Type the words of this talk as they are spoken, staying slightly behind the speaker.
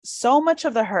So much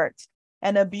of the hurt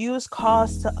and abuse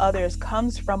caused to others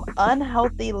comes from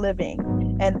unhealthy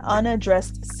living and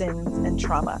unaddressed sins and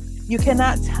trauma. You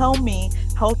cannot tell me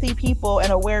healthy people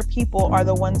and aware people are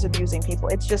the ones abusing people.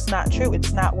 It's just not true.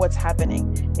 It's not what's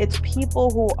happening. It's people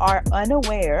who are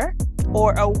unaware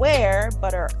or aware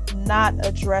but are not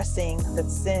addressing the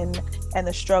sin and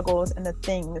the struggles and the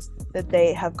things that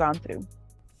they have gone through.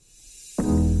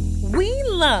 We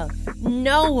love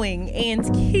knowing and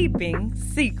keeping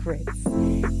secrets.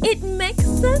 It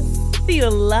makes us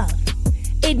feel loved.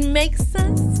 It makes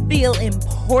us feel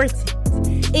important.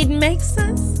 It makes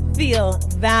us feel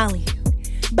valued.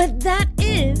 But that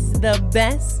is the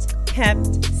best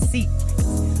kept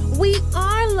secret. We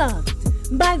are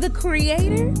loved by the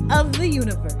creator of the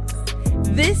universe.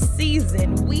 This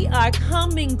season, we are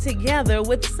coming together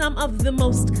with some of the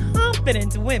most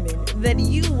confident women that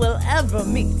you will ever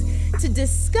meet to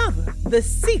discover the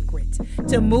secret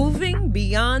to moving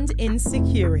beyond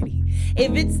insecurity.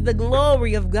 If it's the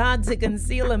glory of God to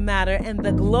conceal a matter and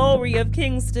the glory of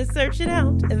kings to search it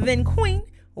out, then Queen,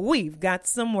 we've got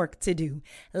some work to do.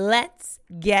 Let's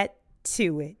get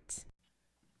to it.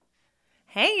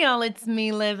 Hey y'all, it's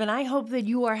me, Liv, and I hope that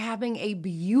you are having a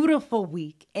beautiful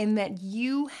week and that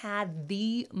you had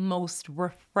the most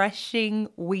refreshing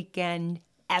weekend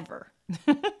ever.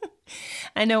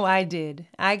 I know I did.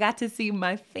 I got to see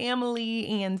my family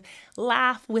and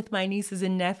laugh with my nieces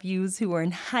and nephews who are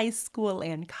in high school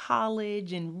and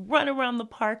college and run around the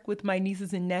park with my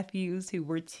nieces and nephews who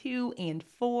were 2 and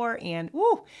 4. And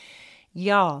woo,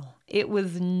 y'all, it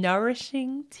was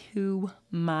nourishing to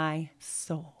my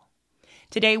soul.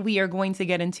 Today, we are going to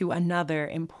get into another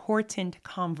important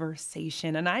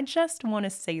conversation, and I just want to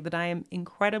say that I am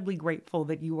incredibly grateful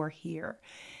that you are here.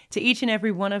 To each and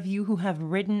every one of you who have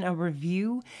written a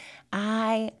review,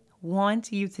 I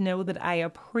want you to know that I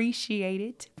appreciate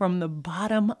it from the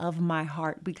bottom of my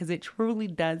heart because it truly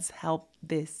does help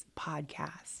this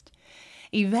podcast.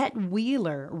 Yvette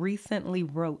Wheeler recently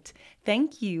wrote,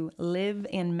 "Thank you, Liv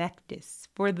and Mektis,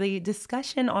 for the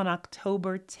discussion on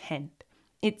October 10th.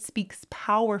 It speaks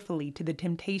powerfully to the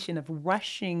temptation of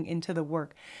rushing into the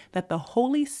work that the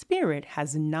Holy Spirit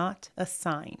has not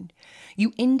assigned.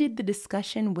 You ended the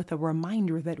discussion with a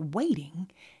reminder that waiting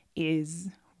is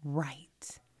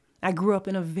right. I grew up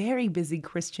in a very busy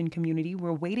Christian community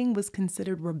where waiting was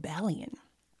considered rebellion.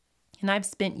 And I've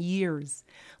spent years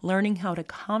learning how to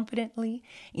confidently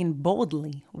and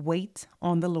boldly wait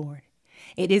on the Lord.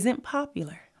 It isn't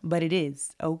popular, but it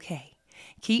is okay.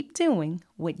 Keep doing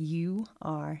what you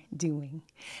are doing."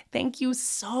 Thank you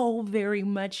so very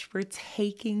much for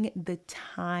taking the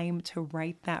time to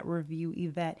write that review,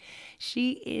 Yvette.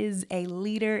 She is a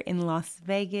leader in Las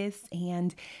Vegas,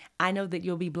 and I know that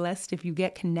you'll be blessed if you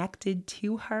get connected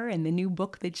to her and the new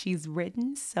book that she's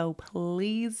written. So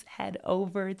please head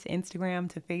over to Instagram,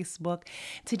 to Facebook,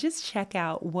 to just check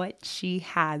out what she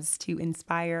has to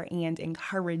inspire and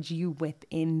encourage you with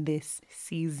in this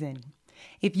season.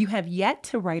 If you have yet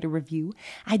to write a review,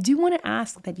 I do want to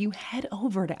ask that you head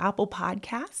over to Apple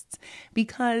Podcasts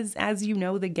because, as you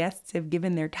know, the guests have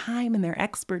given their time and their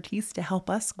expertise to help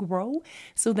us grow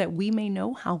so that we may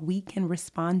know how we can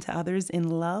respond to others in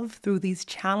love through these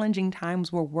challenging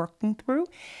times we're working through.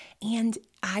 And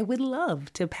I would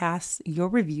love to pass your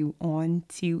review on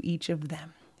to each of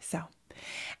them. So,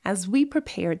 as we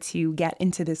prepare to get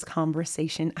into this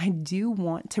conversation, I do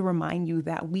want to remind you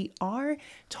that we are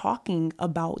talking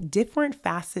about different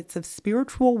facets of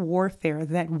spiritual warfare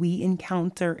that we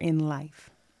encounter in life.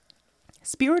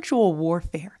 Spiritual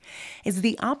warfare is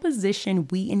the opposition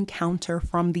we encounter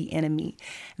from the enemy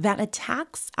that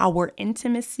attacks our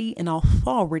intimacy and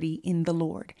authority in the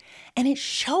Lord. And it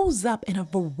shows up in a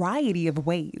variety of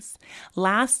ways.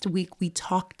 Last week, we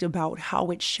talked about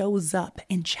how it shows up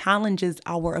and challenges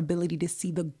our ability to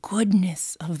see the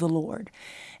goodness of the Lord.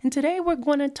 And today, we're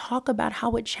going to talk about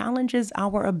how it challenges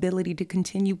our ability to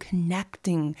continue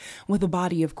connecting with the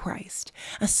body of Christ,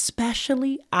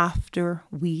 especially after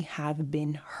we have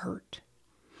been hurt.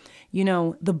 You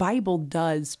know, the Bible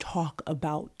does talk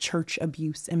about church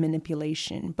abuse and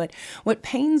manipulation, but what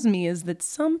pains me is that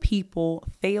some people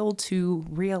fail to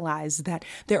realize that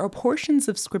there are portions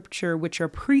of Scripture which are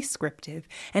prescriptive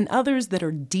and others that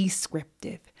are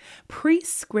descriptive.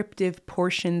 Prescriptive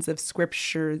portions of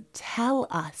Scripture tell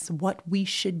us what we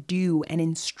should do and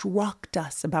instruct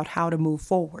us about how to move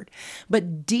forward.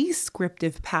 But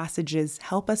descriptive passages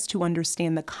help us to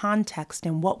understand the context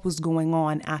and what was going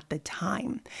on at the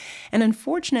time. And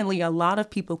unfortunately, a lot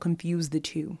of people confuse the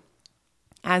two.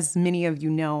 As many of you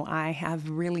know, I have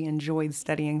really enjoyed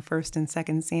studying 1st and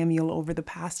 2nd Samuel over the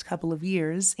past couple of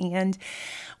years. And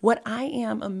what I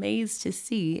am amazed to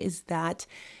see is that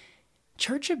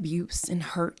church abuse and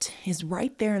hurt is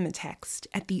right there in the text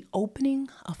at the opening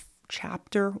of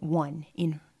chapter 1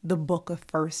 in the book of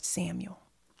 1st Samuel.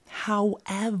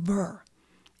 However,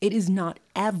 it is not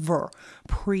ever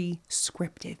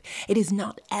prescriptive. It is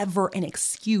not ever an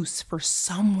excuse for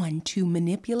someone to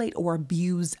manipulate or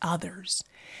abuse others.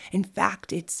 In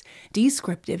fact, it's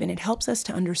descriptive, and it helps us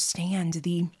to understand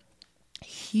the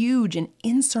huge and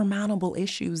insurmountable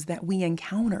issues that we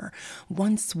encounter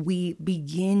once we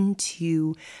begin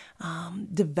to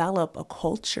develop a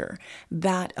culture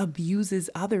that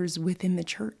abuses others within the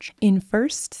church. In 1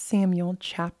 Samuel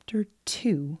chapter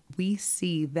 2, we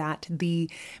see that the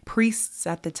priests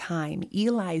at the time,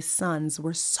 Eli's sons,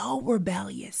 were so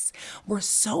rebellious, were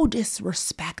so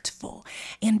disrespectful,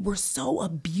 and were so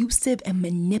abusive and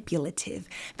manipulative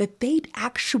that they'd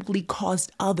actually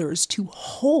caused others to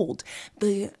hold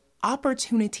the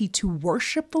opportunity to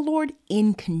worship the Lord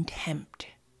in contempt.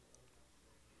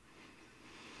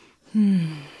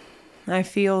 I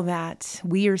feel that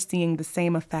we are seeing the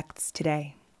same effects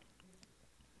today.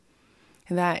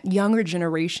 That younger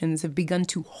generations have begun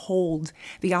to hold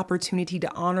the opportunity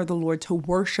to honor the Lord, to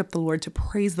worship the Lord, to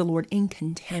praise the Lord in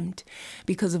contempt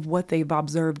because of what they've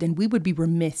observed. And we would be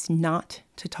remiss not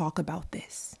to talk about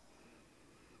this.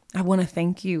 I want to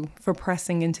thank you for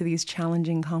pressing into these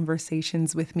challenging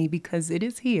conversations with me, because it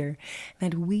is here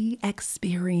that we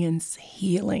experience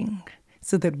healing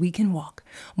so that we can walk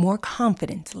more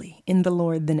confidently in the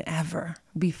Lord than ever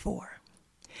before.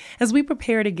 As we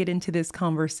prepare to get into this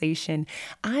conversation,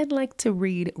 I'd like to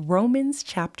read Romans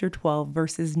chapter 12,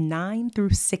 verses 9 through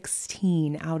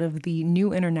 16 out of the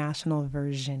New International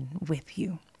Version with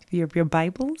you. If you have your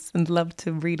Bibles, I'd love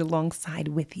to read alongside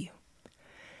with you.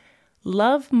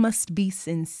 Love must be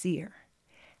sincere.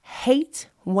 Hate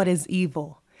what is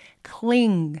evil.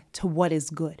 Cling to what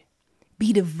is good.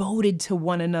 Be devoted to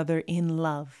one another in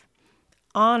love.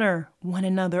 Honor one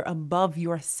another above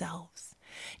yourselves.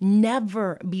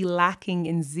 Never be lacking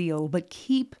in zeal, but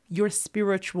keep your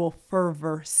spiritual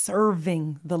fervor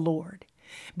serving the Lord.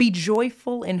 Be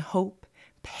joyful in hope,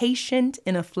 patient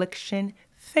in affliction,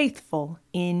 faithful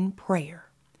in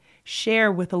prayer.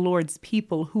 Share with the Lord's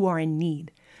people who are in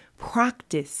need.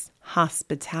 Practice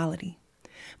hospitality.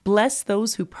 Bless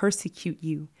those who persecute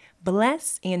you.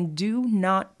 Bless and do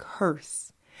not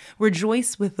curse.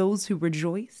 Rejoice with those who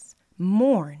rejoice.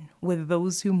 Mourn with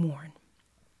those who mourn.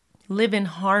 Live in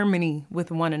harmony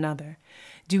with one another.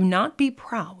 Do not be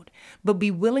proud, but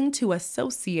be willing to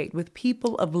associate with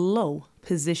people of low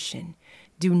position.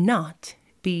 Do not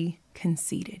be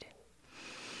conceited.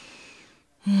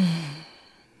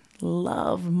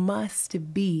 Love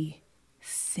must be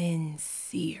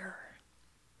sincere.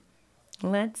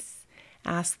 Let's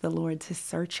ask the Lord to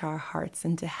search our hearts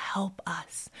and to help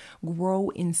us grow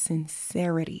in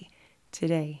sincerity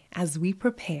today as we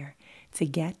prepare to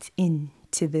get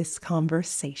into this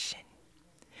conversation.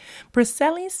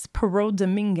 Pricelis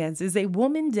Perreaux-Dominguez is a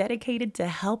woman dedicated to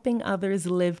helping others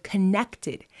live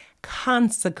connected,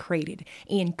 consecrated,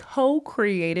 and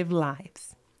co-creative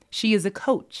lives. She is a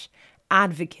coach,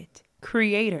 advocate,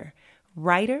 creator,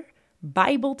 writer,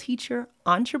 Bible teacher,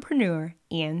 entrepreneur,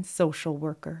 and social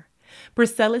worker.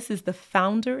 Pricelis is the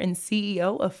founder and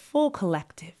CEO of Full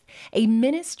Collective, a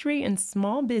ministry and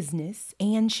small business,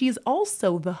 and she is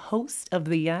also the host of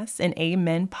the Yes and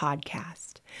Amen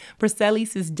podcast.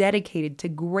 Pricelis is dedicated to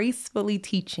gracefully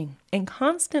teaching and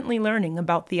constantly learning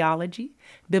about theology,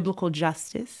 biblical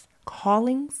justice,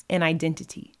 callings, and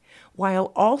identity,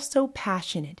 while also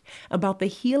passionate about the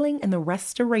healing and the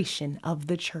restoration of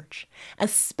the church,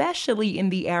 especially in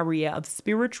the area of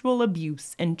spiritual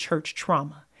abuse and church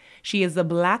trauma. She is a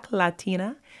Black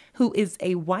Latina who is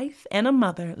a wife and a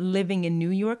mother living in New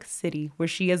York City, where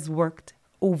she has worked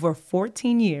over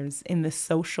 14 years in the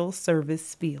social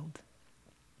service field.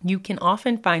 You can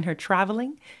often find her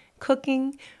traveling,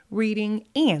 cooking, reading,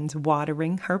 and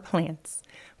watering her plants.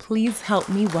 Please help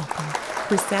me welcome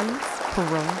Pricelis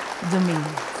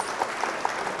Perreaux-Dominguez.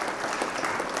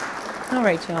 All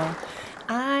right, y'all.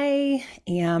 I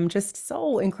am just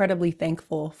so incredibly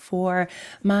thankful for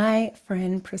my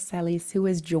friend Pricelis, who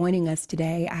is joining us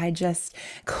today. I just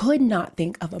could not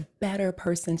think of a better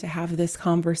person to have this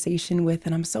conversation with,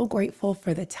 and I'm so grateful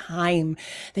for the time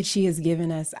that she has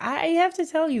given us. I have to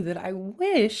tell you that I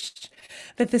wished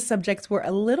that the subjects were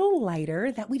a little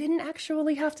lighter, that we didn't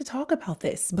actually have to talk about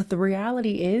this. But the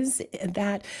reality is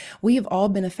that we have all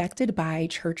been affected by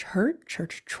church hurt,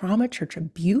 church trauma, church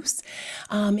abuse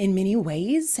in many ways.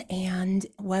 ways, and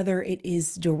whether it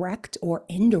is direct or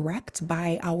indirect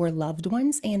by our loved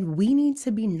ones. And we need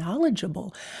to be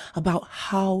knowledgeable about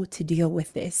how to deal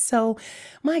with this. So,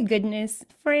 my goodness,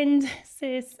 friend,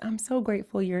 sis, I'm so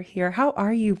grateful you're here. How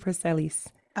are you, Pricelis?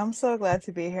 I'm so glad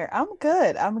to be here. I'm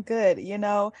good. I'm good.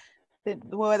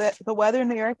 The weather in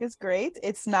New York is great.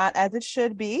 It's not as it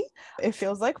should be. It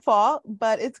feels like fall,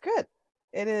 but it's good.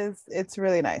 It is. It's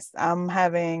really nice. I'm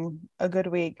having a good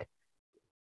week.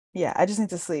 Yeah, I just need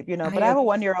to sleep, but I have a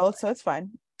 1-year-old, so it's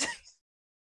fine.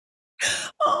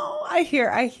 Oh, I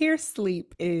hear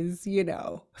sleep is,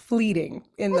 fleeting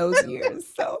in those years.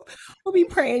 So we'll be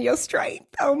praying your strength.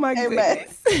 Oh my Amen.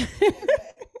 goodness.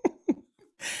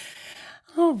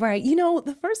 All right.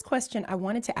 The first question I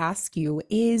wanted to ask you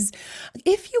is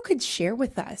if you could share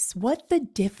with us what the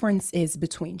difference is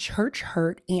between church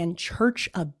hurt and church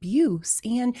abuse,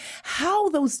 and how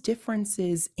those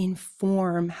differences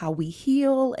inform how we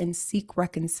heal and seek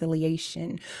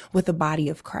reconciliation with the body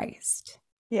of Christ.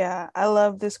 Yeah, I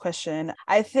love this question.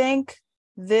 I think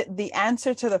the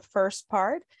answer to the first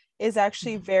part is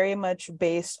actually very much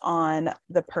based on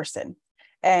the person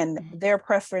and their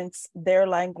preference, their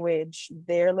language,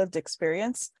 their lived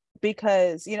experience.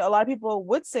 Because, a lot of people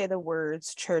would say the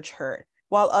words church hurt,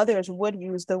 while others would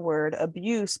use the word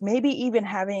abuse, maybe even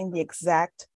having the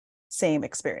exact same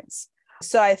experience.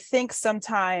 So I think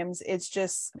sometimes it's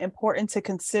just important to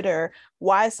consider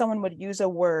why someone would use a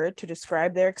word to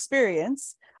describe their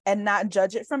experience and not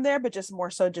judge it from there, but just more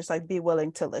so just like be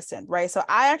willing to listen, right? So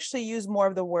I actually use more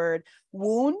of the word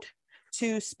wound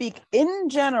to speak in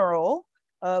general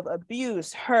of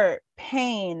abuse, hurt,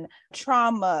 pain,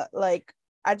 trauma. Like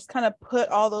I just kind of put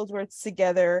all those words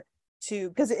together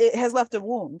because it has left a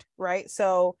wound, right?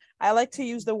 So I like to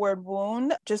use the word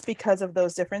wound just because of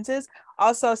those differences.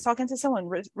 Also, I was talking to someone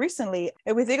recently.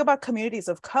 If we think about communities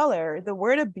of color, the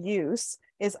word abuse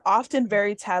is often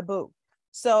very taboo.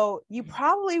 So you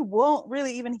probably won't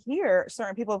really even hear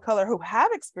certain people of color who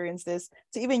have experienced this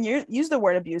to even use the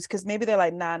word abuse, because maybe they're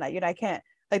like, nah, I can't.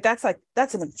 That's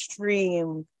an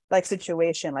extreme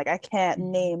situation. Like I can't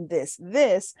name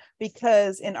this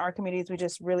because in our communities, we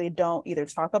just really don't either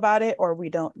talk about it or we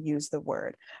don't use the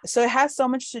word. So it has so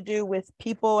much to do with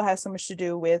people, it has so much to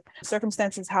do with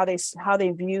circumstances, how they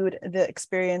viewed the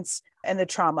experience and the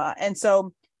trauma. And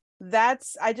so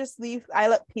I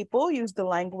let people use the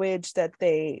language that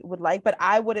they would like, but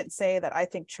I wouldn't say that I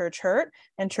think church hurt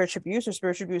and church abuse or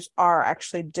spiritual abuse are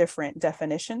actually different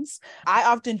definitions. I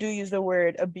often do use the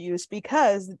word abuse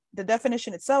because the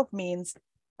definition itself means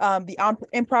the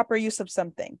improper use of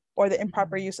something or the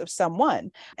improper use of someone.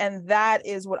 And that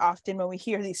is what often when we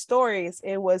hear these stories,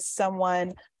 it was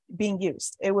someone being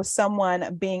used. It was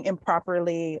someone being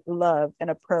improperly loved and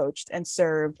approached and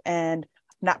served and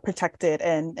not protected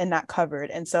and not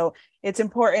covered. And so it's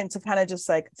important to kind of just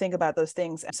like think about those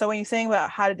things. So when you're saying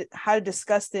about how to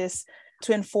discuss this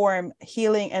to inform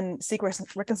healing and seek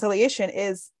reconciliation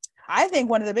is, I think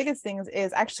one of the biggest things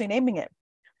is actually naming it,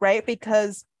 right?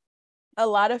 Because a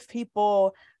lot of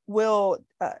people won't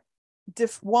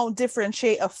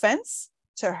differentiate offense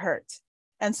to hurt.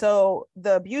 And so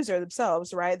the abuser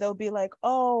themselves, right, they'll be like,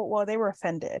 oh, well, they were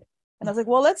offended. And I was like,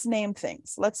 well, let's name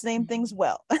things. Let's name things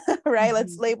well, right?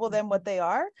 Let's label them what they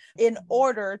are in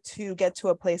order to get to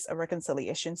a place of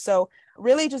reconciliation. So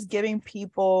really just giving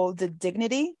people the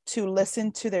dignity to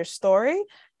listen to their story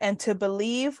and to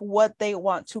believe what they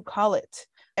want to call it,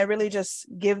 and really just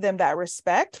give them that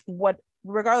respect,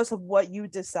 regardless of what you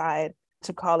decide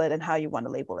to call it and how you want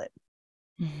to label it.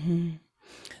 Mm-hmm.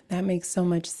 That makes so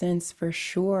much sense for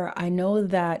sure. I know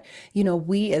that,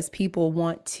 we as people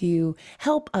want to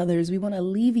help others. We want to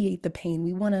alleviate the pain.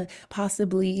 We want to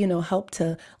possibly, help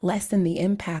to lessen the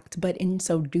impact. But in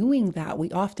so doing that, we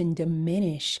often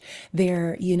diminish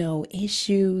their,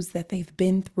 issues that they've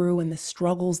been through and the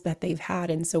struggles that they've had.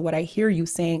 And so what I hear you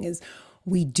saying is,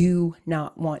 we do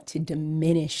not want to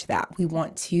diminish that. We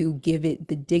want to give it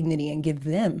the dignity and give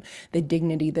them the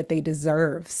dignity that they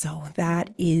deserve. So that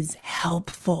is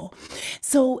helpful.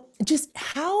 So just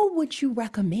how would you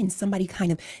recommend somebody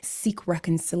kind of seek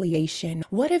reconciliation?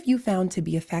 What have you found to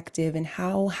be effective, and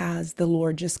how has the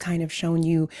Lord just kind of shown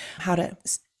you how to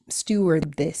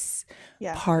steward this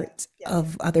part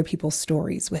of other people's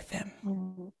stories with them?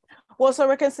 Mm-hmm. Well, so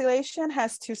reconciliation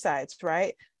has two sides,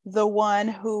 right? The one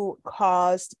who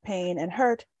caused pain and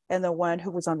hurt and the one who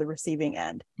was on the receiving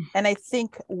end. And I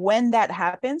think when that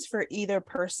happens for either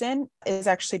person is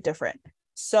actually different.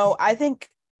 So I think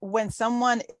when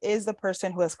someone is the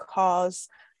person who has caused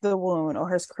the wound or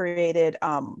has created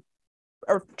a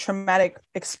traumatic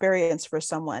experience for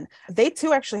someone, they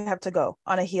too actually have to go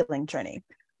on a healing journey.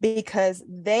 because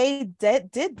they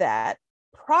did that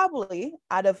probably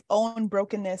out of own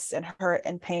brokenness and hurt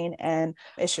and pain and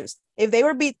issues. If they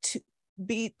were be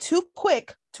too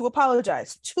quick to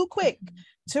apologize, too quick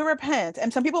to repent,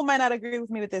 and some people might not agree with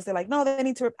me with this, they're like, no, they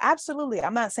need to absolutely,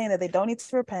 I'm not saying that they don't need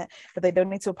to repent, that they don't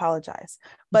need to apologize,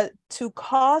 but to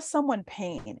cause someone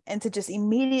pain and to just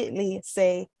immediately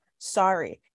say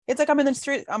sorry. It's like I'm in the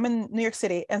street, I'm in New York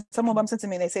City, and someone bumps into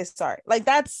me and they say sorry. Like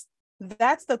that's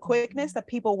the quickness that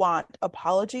people want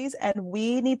apologies, and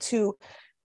it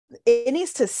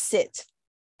needs to sit.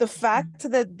 The fact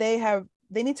that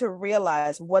they need to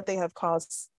realize what they have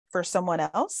caused for someone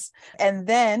else, and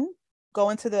then go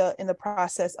in the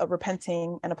process of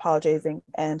repenting and apologizing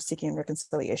and seeking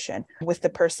reconciliation with the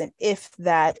person, if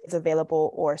that is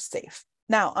available or safe.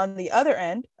 Now, on the other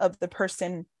end of the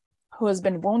person who has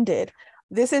been wounded,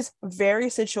 this is very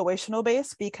situational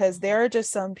based, because there are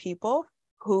just some people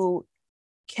who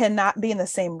cannot be in the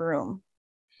same room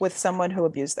with someone who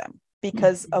abused them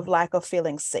because of lack of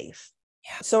feeling safe.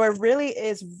 Yeah. So it really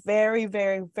is very,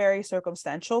 very, very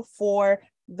circumstantial for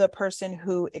the person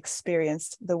who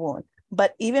experienced the wound.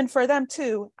 But even for them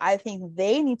too, I think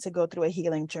they need to go through a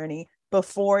healing journey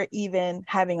before even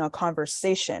having a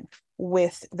conversation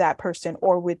with that person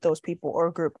or with those people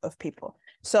or group of people.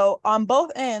 So on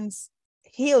both ends,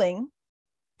 healing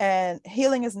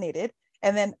is needed.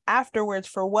 And then afterwards,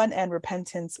 for one end,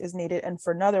 repentance is needed. And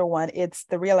for another one, it's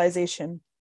the realization,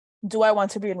 do I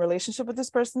want to be in relationship with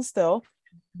this person still?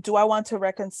 Do I want to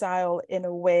reconcile in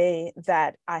a way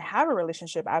that I have a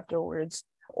relationship afterwards,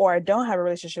 or I don't have a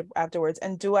relationship afterwards?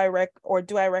 And do I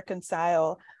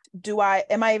reconcile?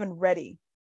 Am I even ready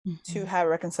to have a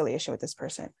reconciliation with this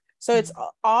person? So it's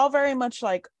all very much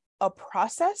like a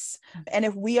process. And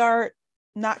if we are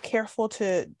not careful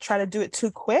to try to do it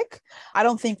too quick, I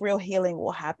don't think real healing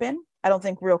will happen. I don't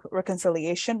think real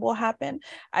reconciliation will happen.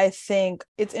 I think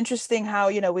it's interesting how,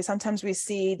 we sometimes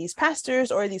see these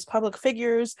pastors or these public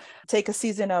figures take a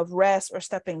season of rest or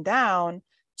stepping down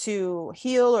to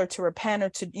heal or to repent or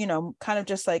to, kind of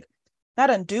just like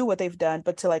not undo what they've done,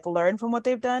 but to like learn from what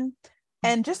they've done.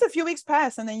 And just a few weeks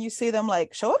pass and then you see them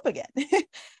like show up again.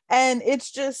 And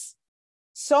it's just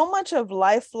so much of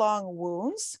lifelong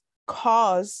wounds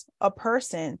cause a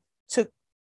person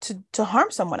to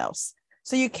harm someone else.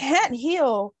 So you can't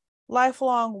heal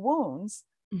lifelong wounds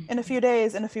in a few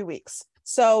days, in a few weeks.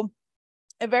 So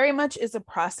it very much is a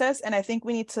process. And I think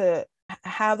we need to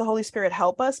have the Holy Spirit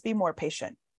help us be more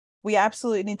patient. We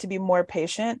absolutely need to be more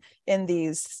patient in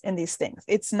these things.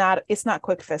 It's not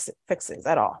quick fixes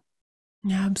at all.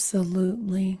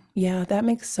 Absolutely. Yeah, that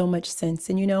makes so much sense.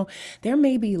 And there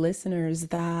may be listeners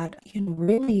that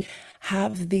really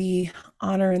have the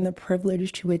honor and the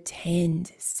privilege to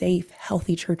attend safe,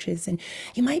 healthy churches. And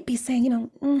you might be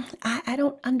saying, I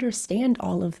don't understand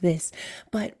all of this,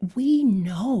 but we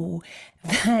know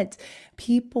that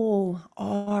people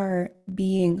are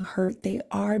being hurt. They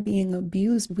are being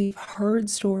abused. We've heard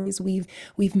stories.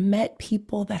 We've met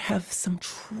people that have some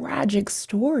tragic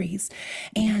stories.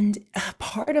 And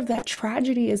part of that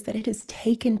tragedy is that it has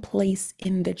taken place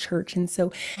in the church. And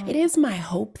so it is my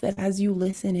hope that as you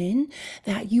listen in,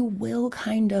 that you will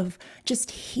kind of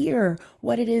just hear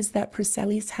what it is that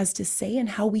Pricelis has to say and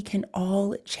how we can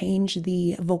all change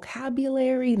the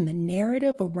vocabulary and the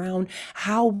narrative around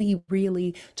how we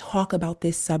really talk about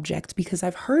this subject, because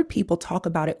I've heard people talk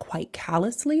about it quite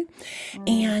callously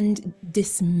and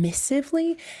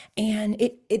dismissively. And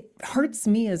it hurts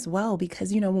me as well,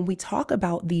 because, when we talk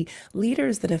about the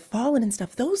leaders that have fallen and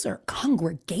stuff, those are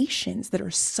congregations that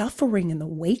are suffering in the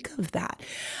wake of that.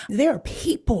 There are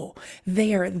people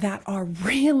there that are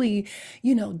really,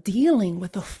 dealing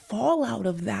with the fallout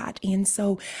of that. And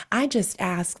so I just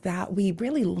ask that we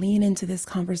really lean into this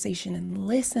conversation and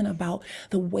listen about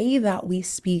the way that we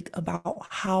speak about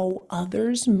how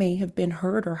others may have been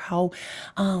hurt, or how,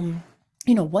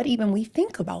 what even we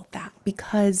think about that,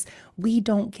 because we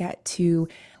don't get to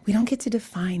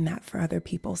define that for other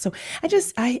people. So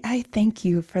I thank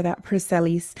you for that,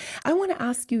 Pricelis. I want to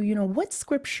ask you, what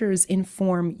scriptures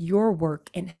inform your work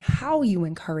and how you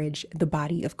encourage the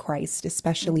body of Christ,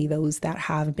 especially those that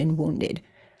have been wounded?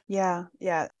 Yeah.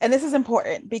 And this is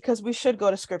important because we should go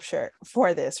to scripture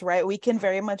for this, right? We can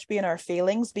very much be in our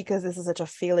feelings because this is such a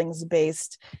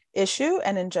feelings-based issue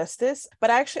and injustice. But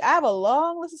I have a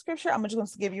long list of scripture. I'm just going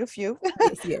to give you a few.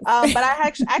 Yes. But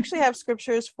I actually have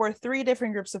scriptures for 3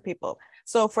 different groups of people.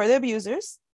 So for the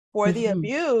abusers, for the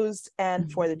abused,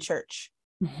 and for the church.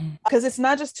 Because it's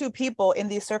not just 2 people in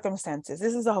these circumstances.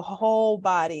 This is a whole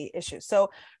body issue. So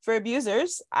for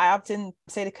abusers, I often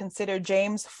say to consider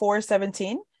James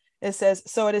 4:17. It says,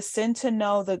 so it is sin to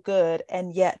know the good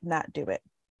and yet not do it.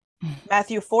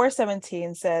 Matthew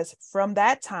 4:17 says, from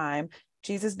that time,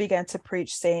 Jesus began to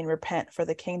preach, saying, repent, for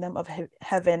the kingdom of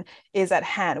heaven is at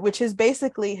hand, which is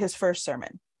basically his first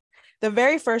sermon. The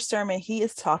very first sermon, he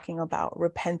is talking about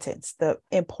repentance, the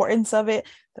importance of it,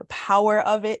 the power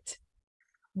of it.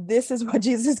 This is what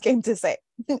Jesus came to say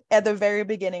at the very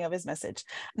beginning of his message.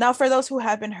 Now, for those who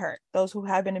have been hurt, those who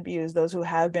have been abused, those who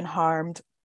have been harmed,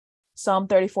 Psalm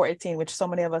 34:18, which so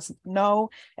many of us know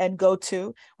and go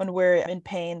to when we're in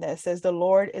pain, that says, the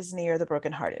Lord is near the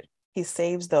brokenhearted. He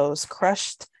saves those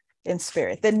crushed in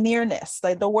spirit. The nearness,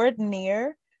 like the word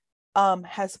near,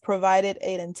 has provided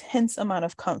an intense amount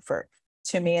of comfort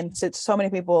to me and to so many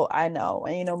people I know.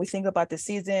 And, we think about the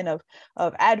season of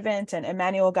Advent, and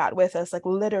Emmanuel got with us, like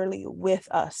literally with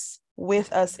us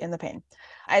in the pain.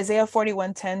 Isaiah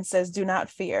 41:10 says, do not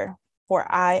fear, for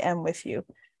I am with you.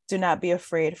 Do not be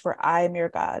afraid, for I am your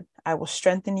God. I will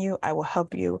strengthen you. I will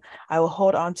help you. I will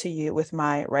hold on to you with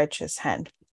my righteous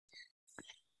hand.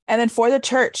 And then for the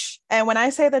church, and when I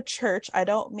say the church, I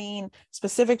don't mean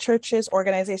specific churches,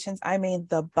 organizations. I mean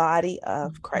the body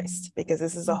of Christ, because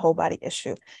this is a whole body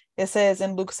issue. It says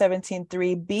in Luke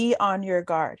 17:3, be on your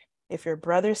guard. If your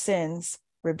brother sins,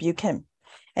 rebuke him.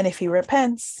 And if he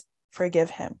repents,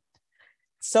 forgive him.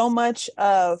 So much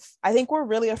of, I think we're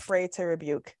really afraid to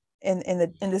rebuke in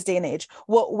this day and age.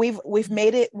 Well, we've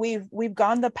made it, we've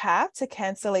gone the path to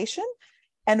cancellation,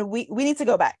 and we need to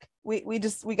go back. We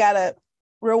gotta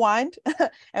rewind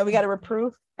and we got to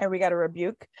reprove and we got to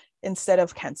rebuke instead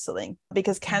of canceling,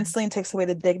 because canceling takes away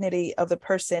the dignity of the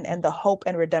person and the hope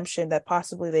and redemption that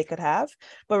possibly they could have.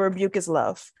 But rebuke is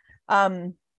love.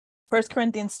 1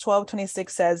 Corinthians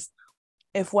 12:26 says,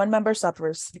 if one member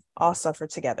suffers, all suffer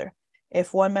together.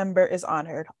 If one member is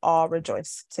honored, all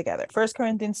rejoice together. 1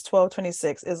 Corinthians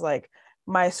 12:26 is like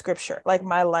my scripture, like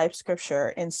my life scripture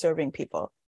in serving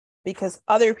people, because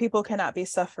other people cannot be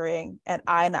suffering and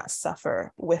I not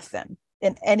suffer with them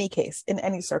in any case, in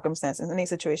any circumstance, in any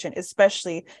situation,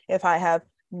 especially if I have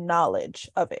knowledge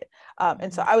of it.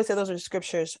 And so I would say those are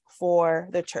scriptures for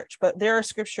the church, but there are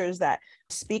scriptures that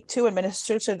speak to and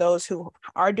minister to those who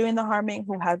are doing the harming,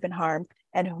 who have been harmed,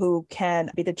 and who can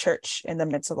be the church in the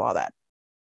midst of all that.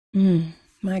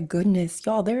 My goodness,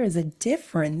 y'all, there is a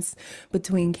difference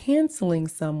between canceling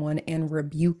someone and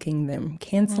rebuking them.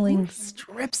 Canceling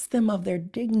strips them of their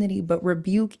dignity, but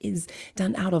rebuke is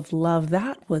done out of love.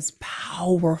 That was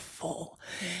powerful.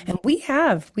 And we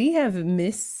have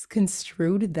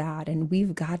misconstrued that, and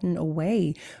we've gotten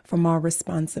away from our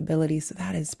responsibility. So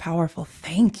that is powerful.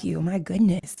 Thank you. My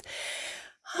goodness.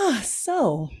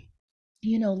 So,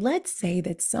 let's say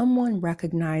that someone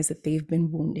recognized that they've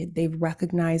been wounded. They've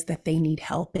recognized that they need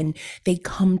help and they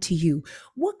come to you.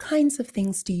 What kinds of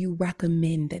things do you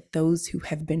recommend that those who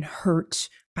have been hurt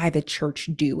by the church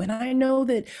do? And I know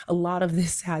that a lot of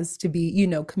this has to be,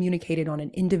 communicated on an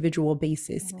individual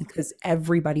basis because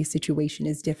everybody's situation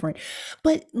is different.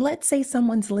 But let's say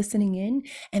someone's listening in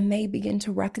and they begin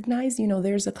to recognize,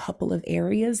 there's a couple of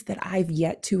areas that I've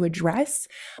yet to address.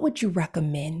 What would you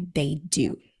recommend they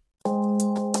do?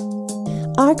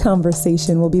 Our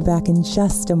conversation will be back in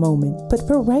just a moment, but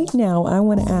for right now, I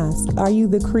want to ask, are you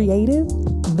the creative,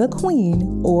 the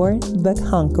queen, or the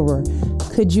conqueror?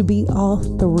 Could you be all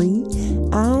three?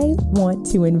 I want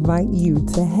to invite you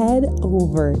to head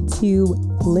over to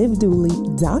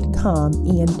liveduly.com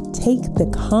and take the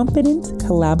Confident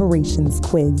Collaborations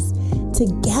quiz.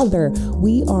 Together,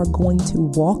 we are going to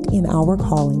walk in our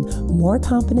calling more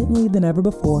confidently than ever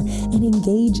before and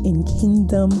engage in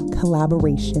kingdom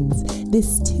collaborations.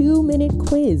 This 2-minute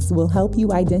quiz will help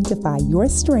you identify your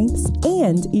strengths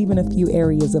and even a few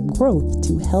areas of growth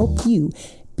to help you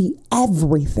be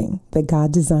everything that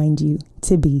God designed you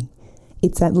to be.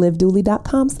 It's at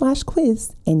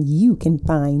liveduly.com/quiz, and you can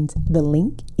find the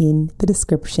link in the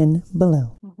description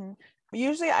below.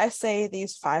 Usually I say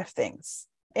these 5 things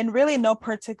in really no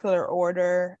particular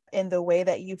order in the way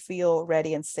that you feel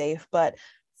ready and safe. But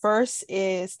first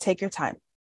is take your time.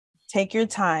 Take your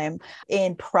time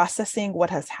in processing what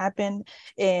has happened,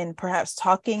 in perhaps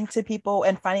talking to people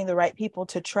and finding the right people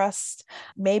to trust,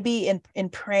 maybe in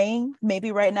praying.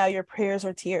 Maybe right now your prayers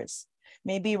are tears.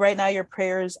 Maybe right now your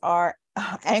prayers are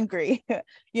angry,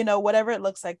 whatever it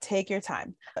looks like, take your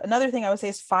time. Another thing I would say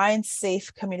is find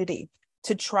safe community.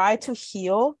 To try to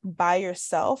heal by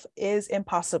yourself is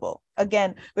impossible.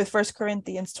 Again, with 1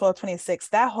 Corinthians 12:26,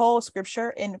 that whole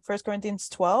scripture in 1 Corinthians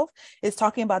 12 is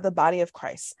talking about the body of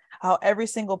Christ, how every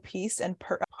single piece and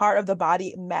part of the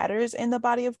body matters in the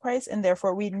body of Christ, and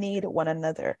therefore we need one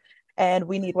another, and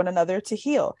we need one another to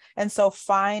heal. And so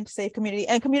find safe community,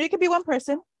 and community could be one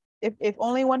person. If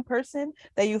only one person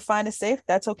that you find is safe,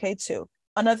 that's okay too.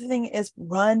 Another thing is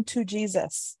run to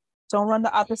Jesus. Don't run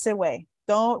the opposite way.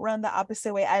 Don't run the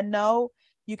opposite way. I know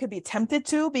you could be tempted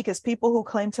to, because people who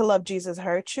claim to love Jesus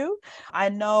hurt you. I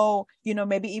know,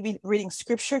 maybe even reading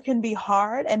scripture can be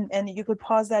hard, and you could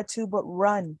pause that too, but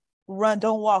run,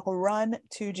 don't walk, run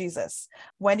to Jesus.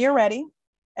 When you're ready,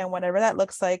 and whatever that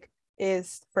looks like,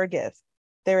 is forgive.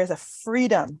 There is a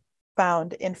freedom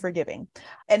found in forgiving.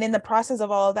 And in the process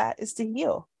of all of that is to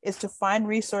heal, is to find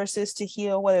resources to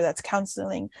heal, whether that's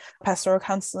counseling, pastoral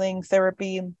counseling,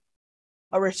 therapy,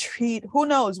 a retreat, who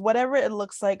knows, whatever it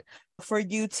looks like for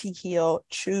you to heal.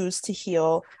 Choose to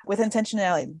heal with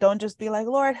intentionality. Don't just be like,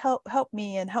 Lord, help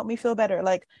me and help me feel better.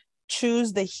 Like,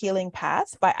 choose the healing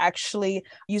path by actually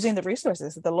using the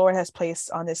resources that the Lord has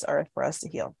placed on this earth for us to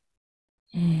heal.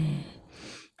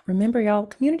 Remember, y'all,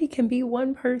 community can be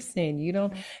one person. You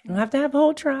don't have to have a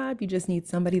whole tribe. You just need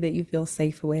somebody that you feel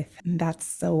safe with. And that's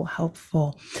so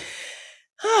helpful.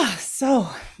 So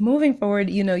moving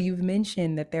forward, you've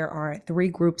mentioned that there are 3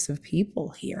 groups of people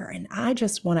here. And I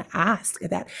just want to ask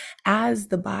that as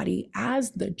the body,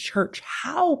 as the church,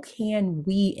 how can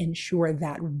we ensure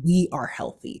that we are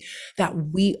healthy, that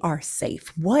we are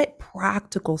safe? What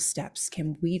practical steps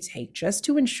can we take just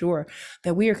to ensure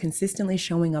that we are consistently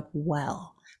showing up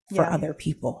well for other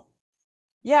people?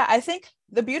 Yeah, I think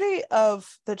the beauty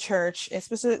of the church,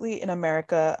 specifically in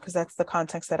America, because that's the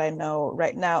context that I know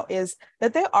right now, is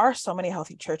that there are so many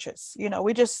healthy churches.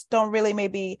 We just don't really,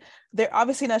 maybe they're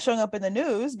obviously not showing up in the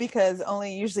news because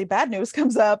only usually bad news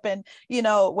comes up. And,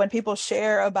 when people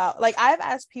share about, like, I've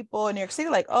asked people in New York City,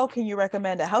 like, oh, can you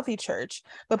recommend a healthy church?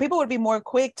 But people would be more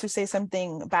quick to say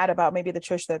something bad about maybe the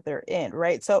church that they're in,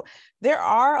 right? So there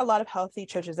are a lot of healthy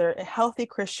churches. There are healthy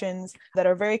Christians that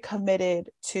are very committed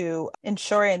to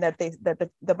ensuring that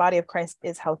the body of Christ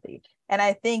is healthy. And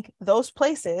I think those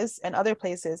places and other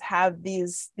places have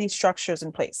these structures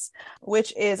in place,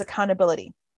 which is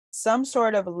accountability, some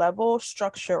sort of level,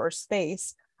 structure, or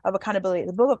space of accountability.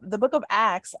 The book of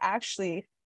Acts actually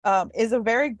is a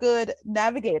very good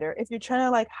navigator if you're trying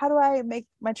to, like, how do I make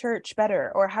my church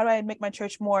better, or how do I make my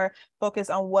church more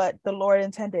focused on what the Lord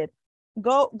intended?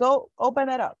 Go open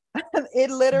that up.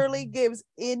 It literally gives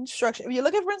instruction. If you're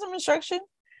looking for some instruction,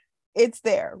 it's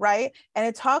there, right? And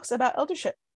it talks about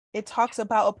eldership. It talks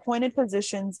about appointed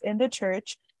positions in the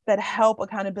church that help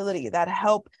accountability, that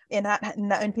help in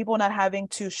people not having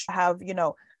to have,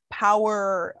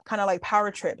 power, kind of like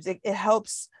power trips. It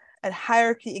helps a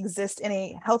hierarchy exist in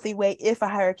a healthy way. If a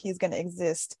hierarchy is going to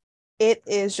exist, it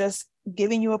is just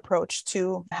giving you approach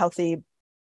to healthy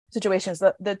situations.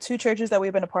 The 2 churches that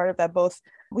we've been a part of that both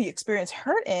we experienced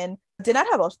hurt in did not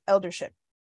have eldership.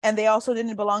 And they also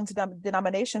didn't belong to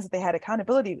denominations that they had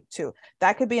accountability to.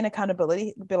 That could be an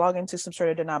accountability belonging to some sort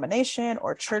of denomination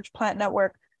or church plant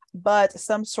network, but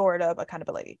some sort of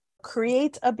accountability.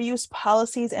 Create abuse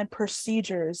policies and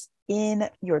procedures in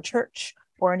your church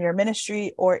or in your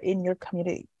ministry or in your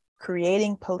community.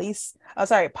 Creating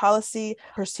policy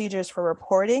procedures for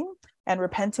reporting and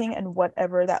repenting and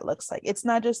whatever that looks like. It's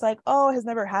not just like, oh, it has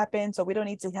never happened, so we don't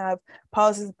need to have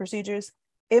policies and procedures.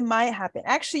 It might happen.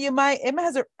 Actually, it might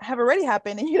have already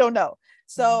happened and you don't know.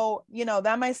 So,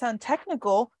 that might sound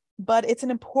technical, but it's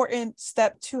an important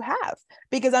step to have,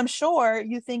 because I'm sure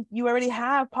you think you already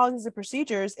have policies and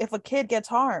procedures if a kid gets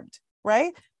harmed,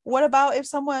 right? What about if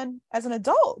someone as an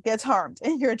adult gets harmed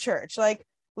in your church? Like,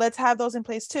 let's have those in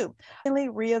place too. Constantly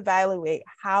reevaluate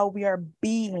how we are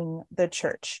being the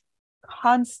church.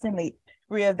 Constantly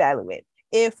reevaluate.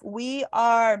 If we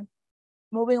are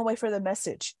moving away from the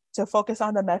message to focus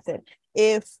on the method,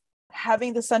 if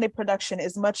having the Sunday production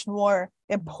is much more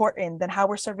important than how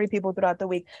we're serving people throughout the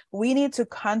week, we need to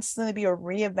constantly be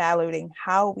reevaluating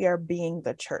how we are being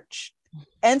the church.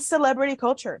 And celebrity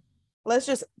culture. Let's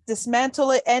just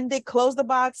dismantle it, end it, close the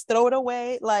box, throw it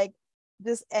away, like,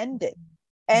 just end it.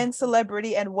 And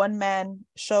celebrity and one-man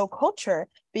show culture,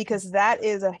 because that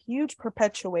is a huge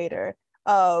perpetuator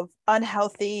of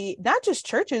unhealthy, not just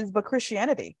churches, but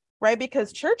Christianity. Right?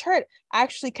 Because church hurt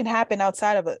actually can happen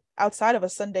outside of a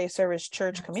Sunday service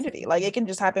church community. Like, it can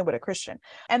just happen with a Christian.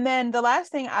 And then the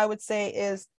last thing I would say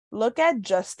is look at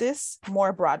justice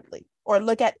more broadly, or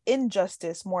look at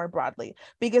injustice more broadly,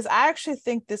 because I actually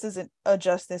think this isn't a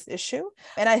justice issue.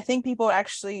 And I think people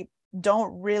actually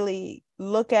don't really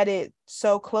look at it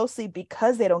so closely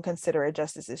because they don't consider it a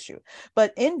justice issue.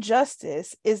 But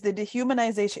injustice is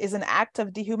an act of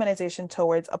dehumanization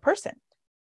towards a person.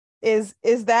 Is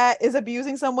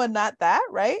abusing someone not that,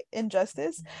 right?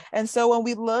 Injustice. And so when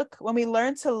we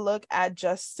learn to look at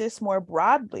justice more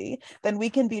broadly, then we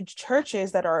can be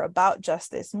churches that are about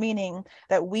justice, meaning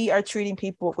that we are treating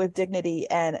people with dignity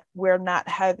and we're not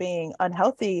having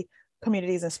unhealthy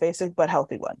communities and spaces, but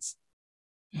healthy ones.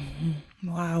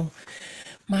 Wow.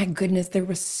 My goodness, there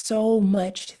was so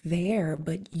much there.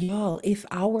 But y'all, if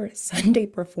our Sunday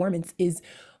performance is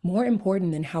more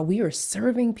important than how we are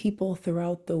serving people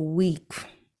throughout the week,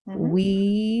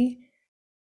 we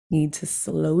need to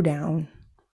slow down.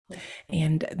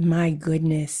 And my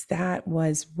goodness, that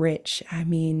was rich. I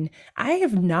mean, I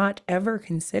have not ever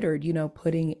considered,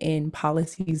 putting in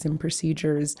policies and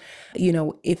procedures,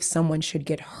 if someone should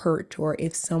get hurt or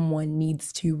if someone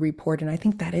needs to report. And I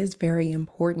think that is very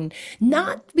important,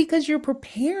 not because you're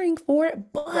preparing for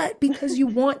it, but because you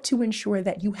want to ensure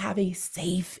that you have a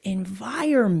safe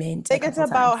environment. I think it's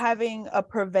about having a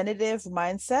preventative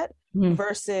mindset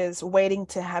versus waiting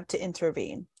to have to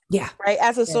intervene. Yeah. Right.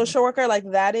 As a social worker, like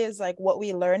that is like what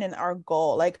we learn in our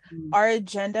goal. Like our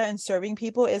agenda in serving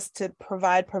people is to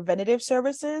provide preventative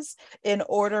services in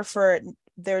order for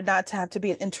there not to have to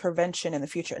be an intervention in the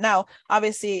future. Now,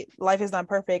 obviously, life is not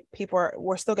perfect.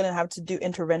 We're still going to have to do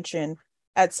intervention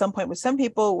at some point with some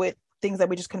people with things that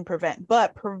we just couldn't prevent.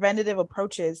 But preventative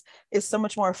approaches is so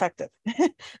much more effective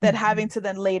than having to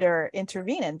then later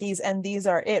intervene. And these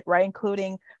are it, right?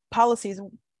 Including policies,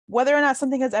 whether or not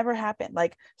something has ever happened,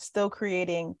 like still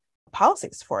creating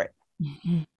policies for it.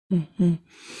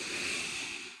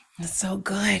 So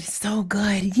good. So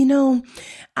good.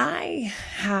 I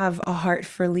have a heart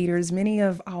for leaders. Many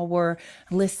of our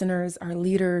listeners are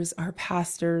leaders, are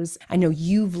pastors. I know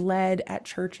you've led at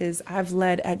churches. I've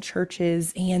led at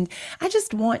churches. And I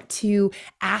just want to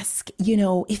ask,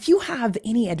 if you have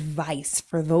any advice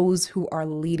for those who are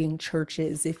leading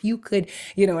churches, if you could,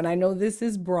 and I know this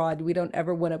is broad, we don't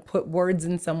ever want to put words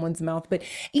in someone's mouth, but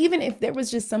even if there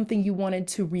was just something you wanted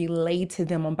to relay to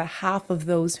them on behalf of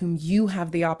those whom you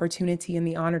have the opportunity and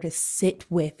the honor to sit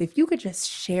with, if you could just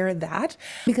share that,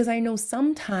 because I know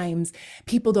sometimes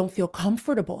people don't feel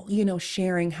comfortable,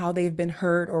 sharing how they've been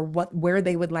hurt or where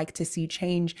they would like to see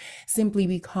change, simply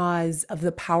because of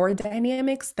the power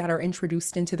dynamics that are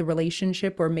introduced into the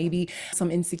relationship, or maybe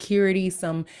some insecurity,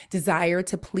 some desire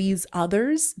to please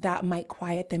others that might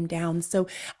quiet them down. So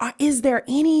is there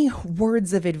any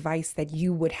words of advice that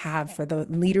you would have for the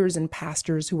leaders and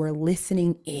pastors who are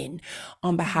listening in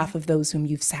on behalf of those whom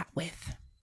you've sat with?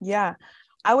 Yeah,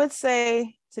 I would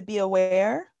say to be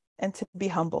aware and to be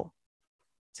humble.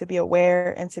 To be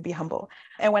aware and to be humble.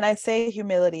 And when I say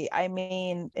humility, I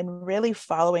mean in really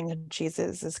following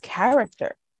Jesus's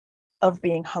character of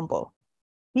being humble.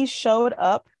 He showed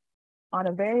up on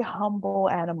a very humble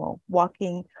animal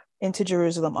walking into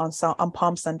Jerusalem on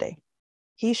Palm Sunday.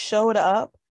 He showed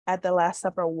up at the Last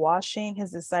Supper washing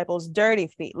his disciples' dirty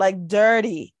feet, like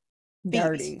dirty,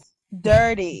 right?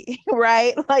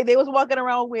 Like they was walking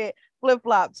around with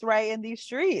flip-flops, right, in these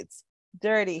streets.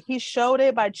 Dirty. He showed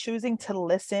it by choosing to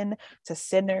listen to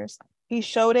sinners. He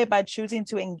showed it by choosing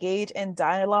to engage in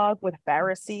dialogue with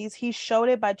Pharisees. He showed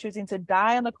it by choosing to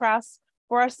die on the cross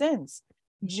for our sins.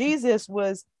 Jesus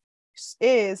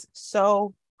is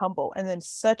so humble, and then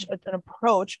such an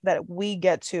approach that we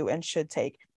get to and should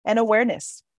take. And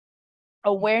awareness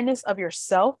of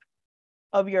yourself,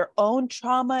 of your own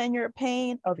trauma and your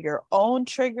pain, of your own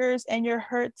triggers and your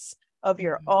hurts, of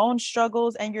your own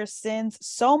struggles and your sins.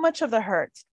 So much of the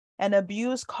hurt and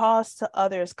abuse caused to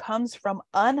others comes from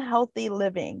unhealthy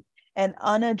living and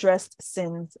unaddressed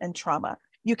sins and trauma.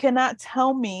 You cannot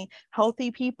tell me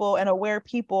healthy people and aware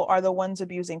people are the ones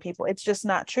abusing people. It's just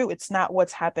not true. It's not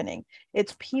what's happening.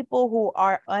 It's people who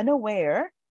are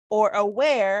unaware or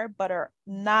aware, but are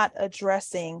not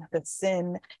addressing the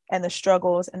sin and the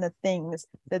struggles and the things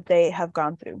that they have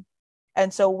gone through.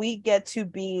 And so we get to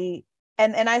be,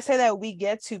 and I say that we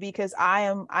get to because I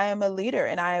am a leader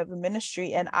and I have a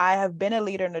ministry, and I have been a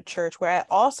leader in the church where I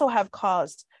also have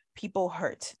caused people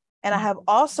hurt, and I have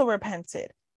also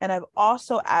repented, and I've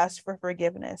also asked for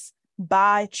forgiveness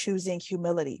by choosing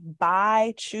humility,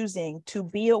 by choosing to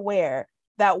be aware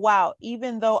that, wow,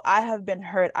 even though I have been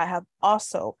hurt, I have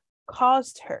also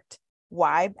caused hurt.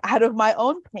 Why? Out of my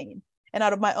own pain and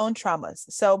out of my own traumas.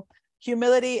 So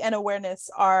humility and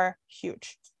awareness are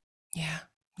huge.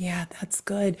 Yeah, that's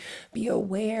good. Be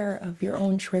aware of your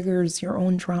own triggers, your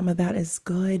own trauma. That is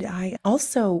good. I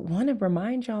also want to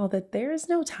remind y'all that there is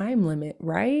no time limit,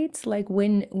 right? Like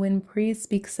when Pri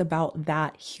speaks about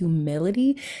that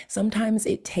humility, sometimes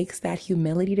it takes that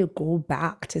humility to go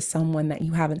back to someone that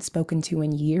you haven't spoken to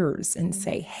in years and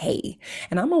say, hey,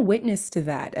 and I'm a witness to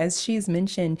that. As she's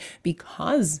mentioned,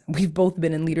 because we've both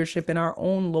been in leadership in our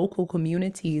own local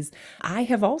communities, I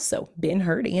have also been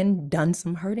hurt and done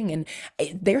some hurting. And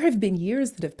there have been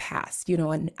years that have passed,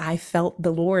 and I felt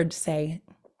the Lord say,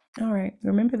 all right,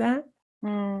 remember that?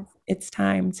 Mm, It's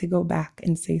time to go back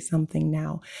and say something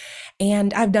now.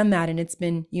 And I've done that and it's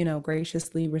been,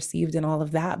 graciously received and all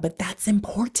of that. But that's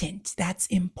important. That's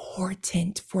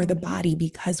important for the mhm. body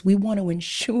because we want to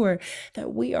ensure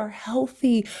that we are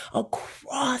healthy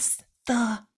across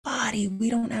the body.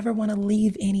 We don't ever want to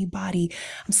leave anybody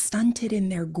stunted in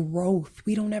their growth.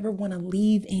 We don't ever want to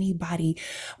leave anybody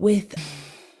with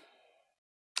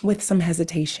some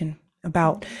hesitation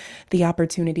about Mhm. the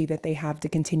opportunity that they have to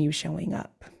continue showing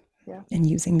up Yeah. and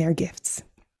using their gifts.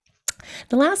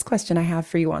 The last question I have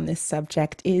for you on this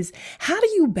subject is how do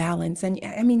you balance? And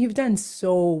I mean, you've done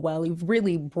so well. You've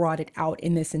really brought it out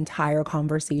in this entire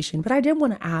conversation. But I did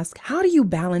want to ask, how do you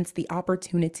balance the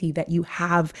opportunity that you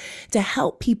have to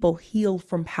help people heal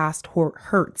from past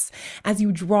hurts as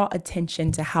you draw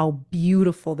attention to how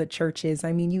beautiful the church is?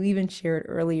 I mean, you even shared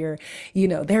earlier,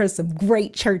 there are some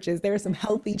great churches, there are some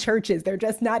healthy churches. They're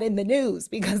just not in the news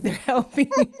because they're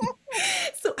healthy.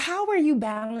 So, how are you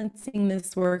balancing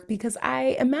this work? Because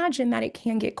I imagine that it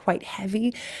can get quite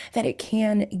heavy, that it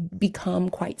can become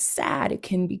quite sad. It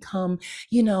can become,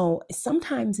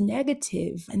 sometimes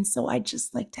negative. And so, I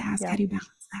just like to ask, how Yeah. do you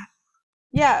balance that?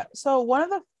 Yeah. So one of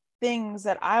the things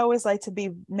that I always like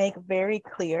to make very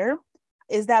clear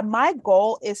is that my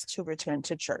goal is to return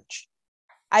to church.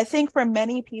 I think for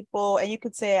many people, and you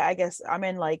could say, I guess I'm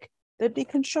in like the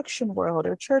deconstruction world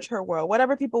or church hurt world,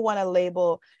 whatever people want to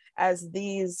label as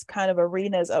these kind of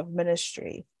arenas of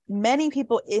ministry. Many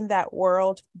people in that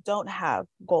world don't have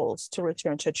goals to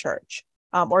return to church.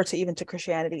 Or to even to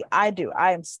Christianity. I do.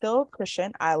 I am still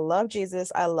Christian. I love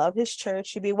Jesus. I love his church.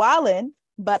 She be wildin',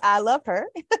 but I love her.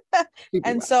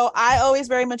 And so I always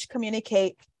very much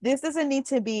communicate, this doesn't need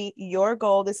to be your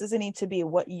goal. This doesn't need to be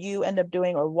what you end up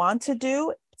doing or want to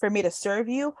do for me to serve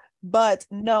you, but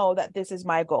know that this is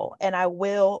my goal and I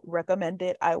will recommend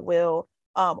it. I will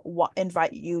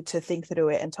invite you to think through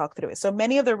it and talk through it. So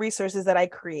many of the resources that I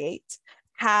create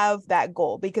have that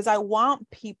goal because I want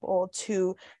people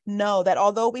to know that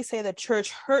although we say the church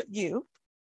hurt you,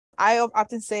 I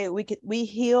often say we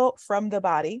heal from the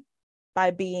body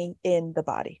by being in the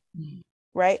body,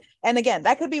 right? And again,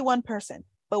 that could be one person,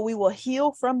 but we will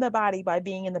heal from the body by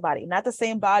being in the body. Not the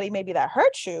same body maybe that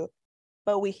hurts you,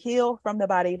 but we heal from the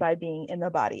body by being in the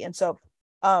body. And so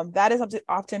that is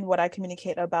often what I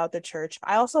communicate about the church.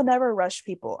 I also never rush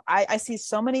people. I see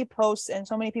so many posts and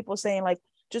so many people saying like,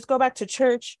 just go back to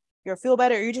church. You'll feel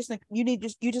better. You just need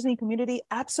community.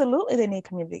 Absolutely, they need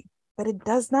community, but it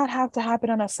does not have to happen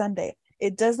on a Sunday.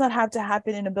 It does not have to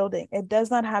happen in a building. It does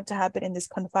not have to happen in this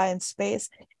confined space.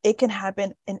 It can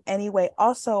happen in any way.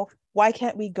 Also, why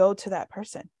can't we go to that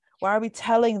person? Why are we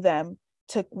telling them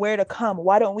to where to come?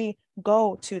 Why don't we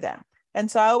go to them?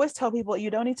 And so I always tell people, you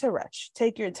don't need to rush.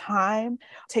 Take your time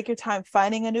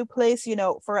finding a new place.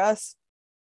 For us,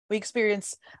 we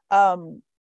experience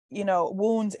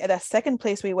wounds at a second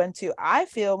place we went to. I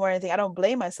feel more than anything, I don't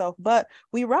blame myself, but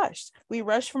we rushed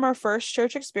from our first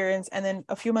church experience, and then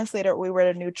a few months later we were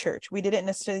at a new church. We didn't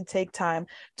necessarily take time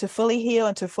to fully heal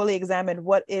and to fully examine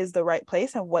what is the right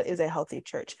place and what is a healthy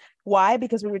church. Why?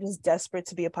 Because we were just desperate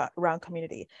to be around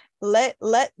community.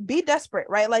 Be desperate,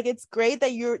 right? Like, it's great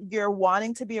that you're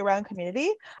wanting to be around community,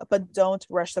 but don't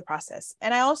rush the process.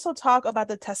 And I also talk about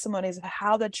the testimonies of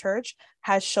how the church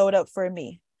has showed up for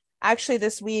me. Actually,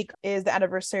 this week is the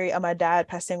anniversary of my dad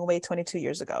passing away 22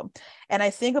 years ago. And I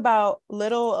think about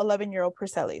little 11-year-old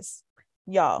Pricelis.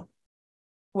 Y'all,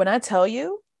 when I tell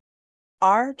you,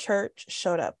 our church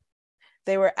showed up.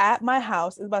 They were at my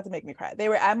house. It's about to make me cry. They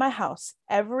were at my house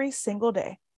every single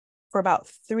day for about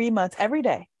 3 months, every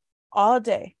day, all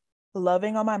day,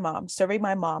 loving on my mom, serving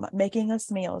my mom, making us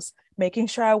meals, making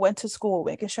sure I went to school,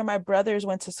 making sure my brothers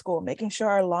went to school, making sure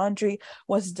our laundry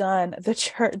was done. The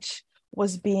church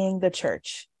was being the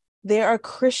church. There are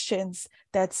Christians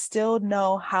that still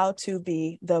know how to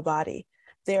be the body.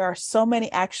 There are so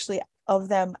many actually of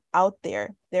them out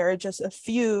there. There are just a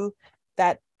few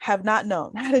that have not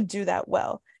known how to do that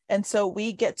well. And so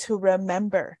we get to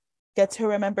remember.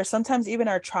 Sometimes even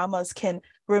our traumas can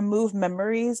remove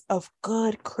memories of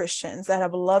good Christians that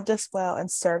have loved us well and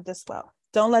served us well.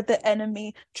 Don't let the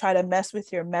enemy try to mess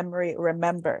with your memory.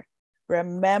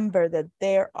 Remember that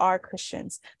there are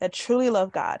Christians that truly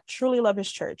love God, truly love his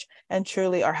church, and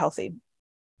truly are healthy.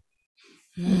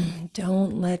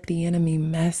 Don't let the enemy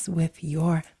mess with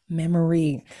your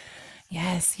memory.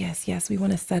 Yes. We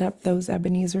want to set up those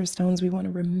Ebenezer stones. We want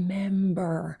to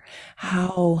remember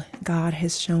how God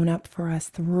has shown up for us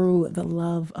through the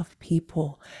love of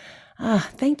people.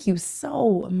 Thank you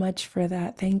so much for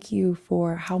that. Thank you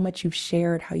for how much you've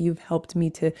shared, how you've helped me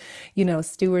to,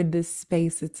 steward this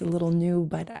space. It's a little new,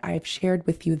 but I've shared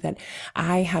with you that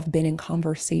I have been in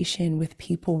conversation with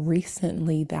people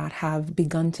recently that have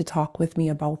begun to talk with me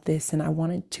about this. And I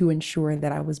wanted to ensure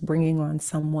that I was bringing on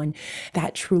someone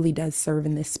that truly does serve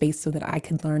in this space so that I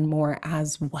could learn more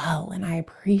as well. And I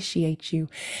appreciate you.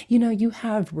 You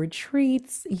have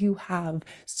retreats, you have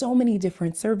so many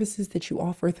different services that you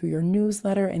offer through your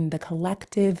newsletter and the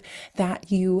collective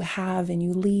that you have and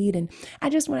you lead. And I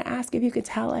just want to ask if you could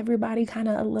tell everybody kind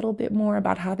of a little bit more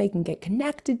about how they can get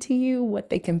connected to you, what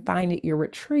they can find at your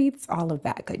retreats, all of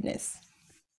that goodness.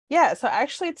 Yeah, so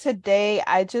actually today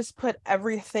I just put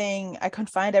everything, I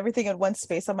confined everything in one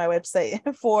space on my website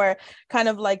for kind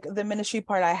of like the ministry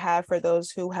part I have for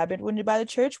those who have been wounded by the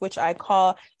church, which I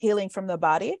call Healing from the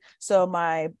Body. So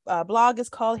my blog is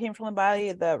called Healing from the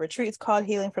Body. The retreat is called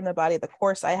Healing from the Body. The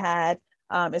course I had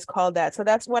is called that. So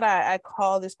that's what I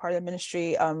call this part of the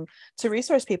ministry, to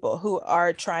resource people who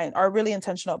are really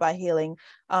intentional about healing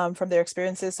from their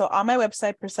experiences. So on my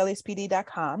website,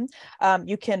 PerreauxPD.com,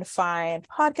 you can find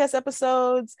podcast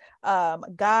episodes,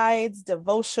 guides,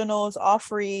 devotionals, all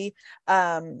free.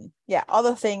 All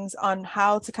the things on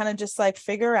how to kind of just like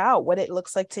figure out what it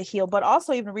looks like to heal, but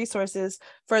also even resources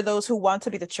for those who want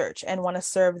to be the church and want to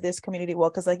serve this community well.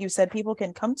 Because like you said, people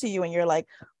can come to you and you're like,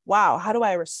 wow, how do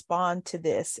I respond to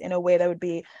this in a way that would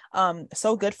be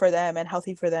so good for them and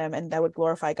healthy for them and that would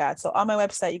glorify God. So on my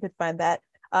website, you could find that.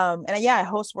 I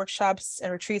host workshops and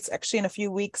retreats. Actually, in a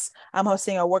few weeks, I'm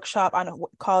hosting a workshop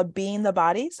called Being the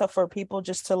Body. So for people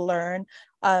just to learn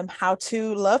how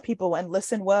to love people and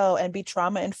listen well and be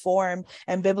trauma informed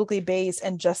and biblically based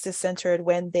and justice centered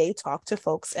when they talk to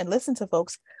folks and listen to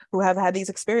folks who have had these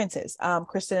experiences.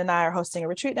 Kristen and I are hosting a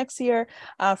retreat next year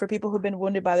for people who've been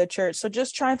wounded by the church. So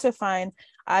just try to find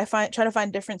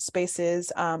different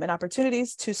spaces and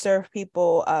opportunities to serve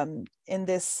people in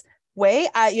this way.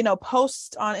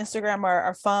 Posts on Instagram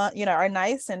are fun, are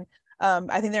nice. And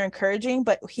I think they're encouraging,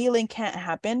 but healing can't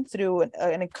happen through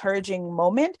an encouraging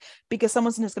moment because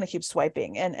someone's just going to keep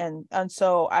swiping. And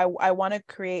so I want to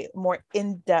create more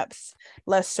in-depth,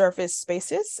 less surface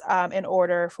spaces in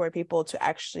order for people to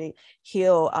actually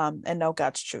heal and know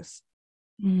God's truth.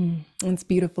 It's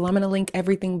beautiful. I'm going to link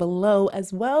everything below,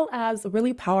 as well as a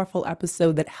really powerful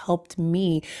episode that helped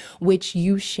me, which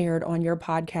you shared on your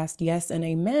podcast, Yes and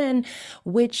Amen,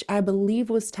 which I believe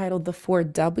was titled The 4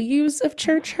 W's of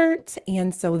Church Hurt.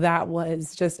 And so that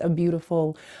was just a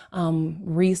beautiful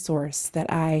resource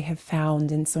that I have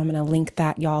found. And so I'm going to link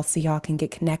that, y'all, so y'all can get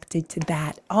connected to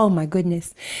that. Oh my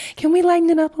goodness. Can we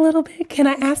lighten it up a little bit? Can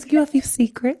I ask you a few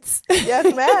secrets?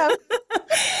 Yes, ma'am.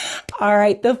 All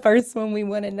right. The first one we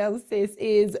want to know, sis,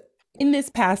 is in this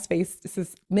fast-paced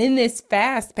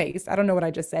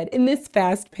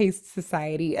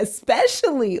society,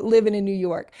 especially living in New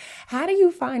York, how do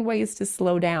you find ways to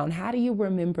slow down? How do you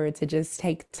remember to just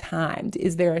take time?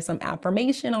 Is there some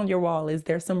affirmation on your wall? Is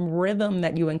there some rhythm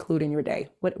that you include in your day?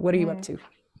 What are you up to?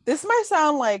 This might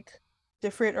sound like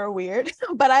different or weird,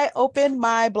 but I open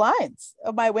my blinds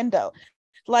of my window.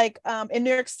 Like in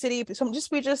New York City,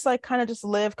 we just like kind of just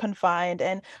live confined.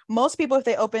 And most people, if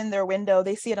they open their window,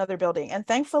 they see another building. And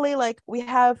thankfully, like we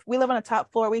live on a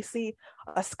top floor. We see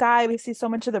a sky. We see so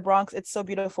much of the Bronx. It's so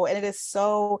beautiful. And it is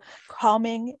so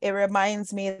calming. It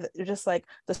reminds me just like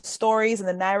the stories and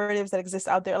the narratives that exist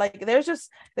out there. Like there's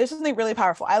something really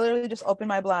powerful. I literally just open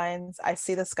my blinds. I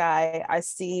see the sky. I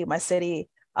see my city.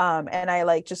 And I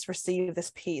like just receive this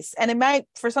peace. And it might,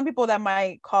 for some people, that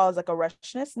might cause like a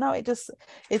rushness. No,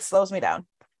 it slows me down.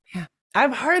 Yeah,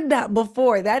 I've heard that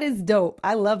before. That is dope.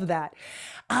 I love that.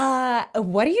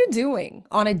 What are you doing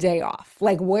on a day off?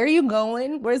 Like, where are you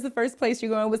going? Where's the first place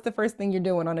you're going? What's the first thing you're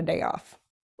doing on a day off?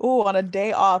 Oh, on a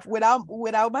day off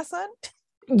without my son?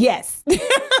 Yes. Okay.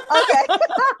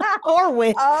 Or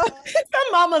with.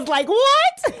 Some mama's like,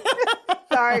 what?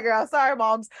 Sorry, girl. Sorry,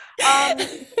 moms.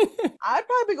 I'd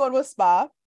probably be going to a spa.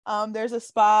 There's a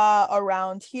spa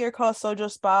around here called Sojo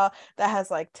Spa that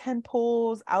has like 10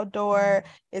 pools outdoor.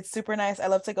 It's super nice. I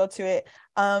love to go to it.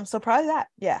 So probably that.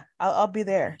 Yeah, I'll be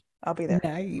there. I'll be there.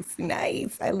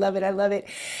 Nice. I love it.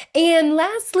 And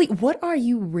lastly, what are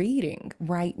you reading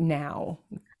right now?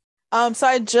 So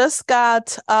I just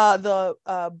got what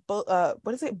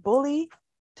is it? Bully?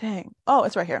 Dang. Oh,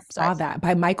 it's right here. Sorry. Saw that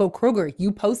by Michael Kruger.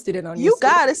 You posted it on your You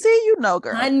got to see,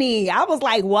 girl. Honey, I was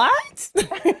like, what?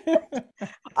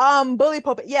 Bully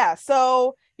pulpit. Yeah.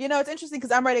 So, it's interesting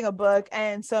because I'm writing a book,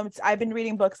 and so I've been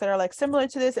reading books that are like similar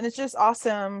to this, and it's just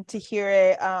awesome to hear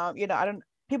it.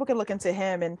 people can look into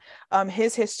him and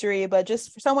his history, but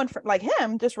just for someone like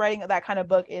him, just writing that kind of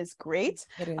book is great.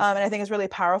 And I think it's really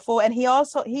powerful. And he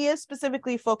is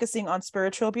specifically focusing on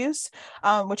spiritual abuse,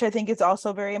 which I think is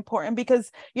also very important,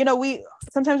 because, you know, we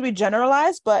sometimes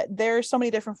generalize, but there's so many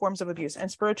different forms of abuse,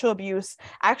 and spiritual abuse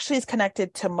actually is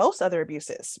connected to most other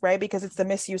abuses, right? Because it's the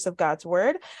misuse of God's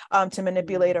word to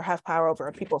manipulate or have power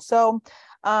over people. So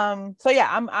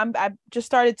yeah, I just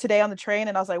started today on the train,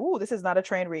 and I was like, "Ooh, this is not a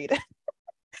train read."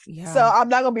 Yeah. So I'm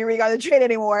not gonna be reading on the train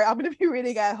anymore. I'm gonna be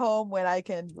reading at home when I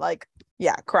can, like,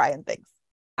 cry and things.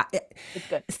 It's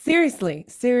good.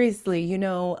 Seriously, you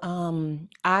know,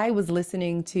 I was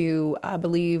listening to, I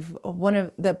believe, one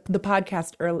of the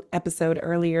podcast episode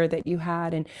earlier that you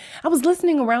had, and I was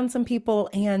listening around some people,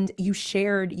 and you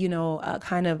shared, you know,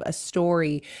 kind of a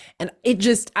story, and I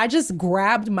just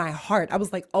grabbed my heart. I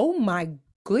was like, oh my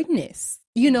goodness.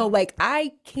 You know, like,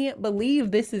 I can't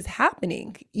believe this is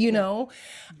happening, you know?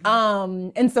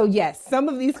 And so, yes, some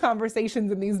of these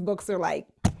conversations in these books are like,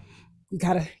 you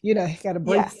gotta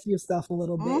brace yourself a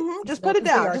little bit. Just put it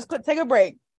down. Take a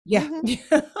break. Yeah.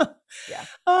 Yeah.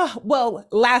 Well,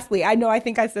 lastly, I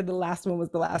think I said the last one was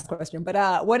the last question,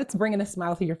 but what's bringing a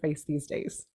smile to your face these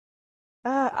days?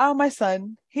 My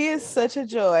son, he is such a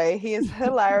joy. He is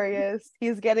hilarious.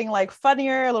 He's getting like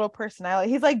funnier, a little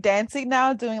personality. He's like dancing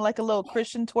now, doing like a little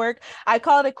Christian twerk. I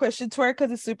call it a Christian twerk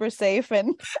because it's super safe.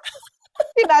 And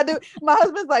my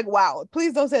husband's like, wow,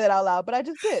 please don't say that out loud. But I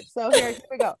just did. So here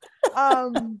we go.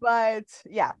 But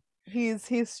yeah,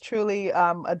 he's truly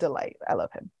a delight. I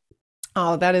love him.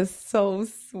 Oh, that is so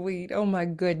sweet. Oh my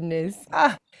goodness.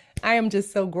 I am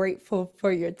just so grateful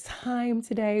for your time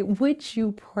today. Would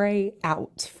you pray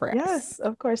out for us? Yes,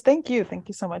 of course. Thank you. Thank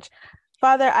you so much.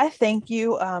 Father, I thank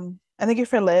you. I thank you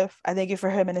for Liv. I thank you for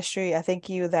her ministry. I thank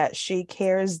you that she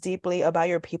cares deeply about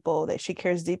your people, that she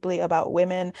cares deeply about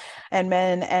women and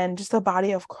men and just the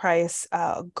body of Christ,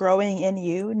 growing in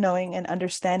you, knowing and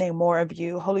understanding more of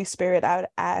you. Holy Spirit, I would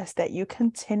ask that you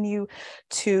continue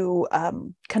to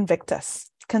convict us.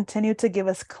 Continue to give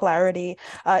us clarity.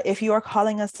 If you are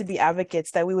calling us to be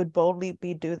advocates, that we would boldly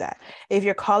do that. If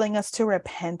you're calling us to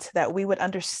repent, that we would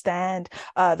understand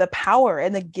the power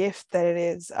and the gift that it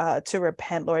is to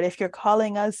repent, Lord. If you're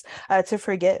calling us to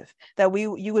forgive, that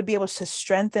you would be able to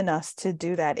strengthen us to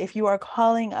do that. If you are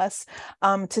calling us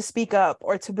to speak up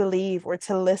or to believe or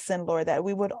to listen, Lord, that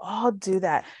we would all do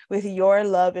that with your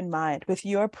love in mind, with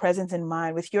your presence in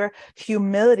mind, with your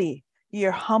humility,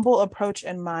 your humble approach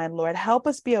in mind, Lord. Help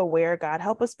us be aware, God.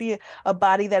 Help us be a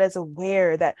body that is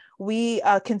aware, that we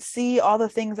can see all the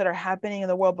things that are happening in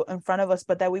the world in front of us,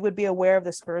 but that we would be aware of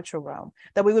the spiritual realm,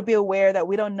 that we would be aware that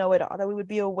we don't know it all, that we would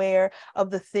be aware of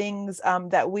the things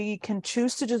that we can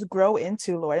choose to just grow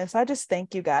into, Lord. And so I just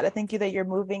thank you, God. I thank you that you're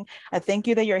moving. I thank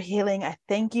you that you're healing. I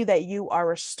thank you that you are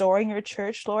restoring your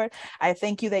church, Lord. I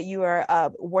thank you that you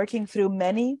are working through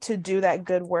many to do that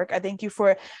good work. I thank you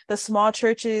for the small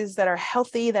churches that are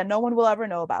healthy, that no one will ever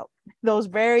know about. Those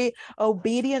very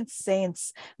obedient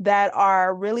saints that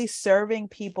are really serving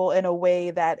people in a way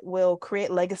that will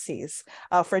create legacies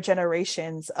for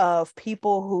generations of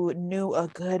people who knew a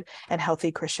good and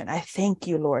healthy Christian. I thank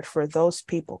you, Lord, for those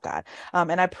people, God.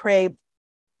 And I pray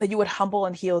that you would humble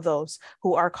and heal those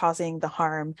who are causing the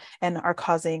harm and are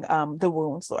causing the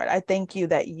wounds, Lord. I thank you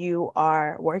that you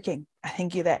are working. I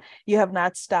thank you that you have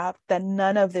not stopped, that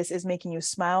none of this is making you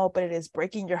smile, but it is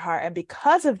breaking your heart. And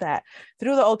because of that,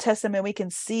 through the Old Testament, we can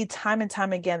see time and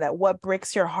time again that what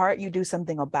breaks your heart, you do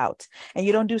something about. And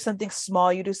you don't do something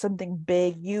small, you do something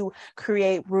big. You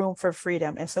create room for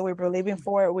freedom. And so we're believing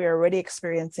for it. We're already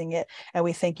experiencing it. And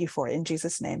we thank you for it. In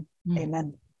Jesus' name,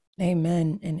 amen.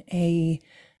 Amen and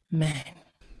amen.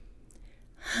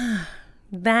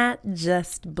 That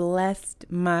just blessed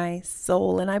my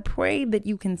soul. And I pray that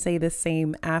you can say the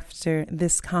same after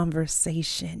this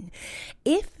conversation.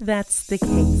 If that's the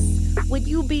case, would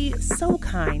you be so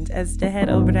kind as to head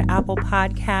over to Apple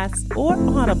Podcasts or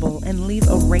Audible and leave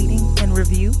a rating and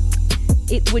review?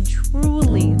 It would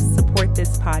truly support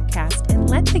this podcast and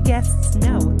let the guests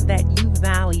know that you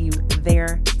value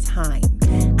their time.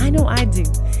 I know I do.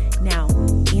 Now,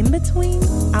 in between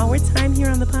our time here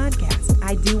on the podcast,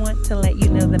 I do want to let you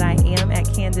know that I am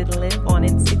at Candid Liv on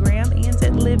Instagram and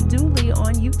at Liv Dooley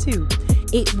on YouTube.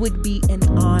 It would be an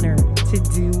honor to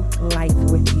do life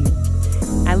with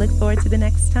you. I look forward to the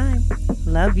next time.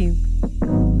 Love you.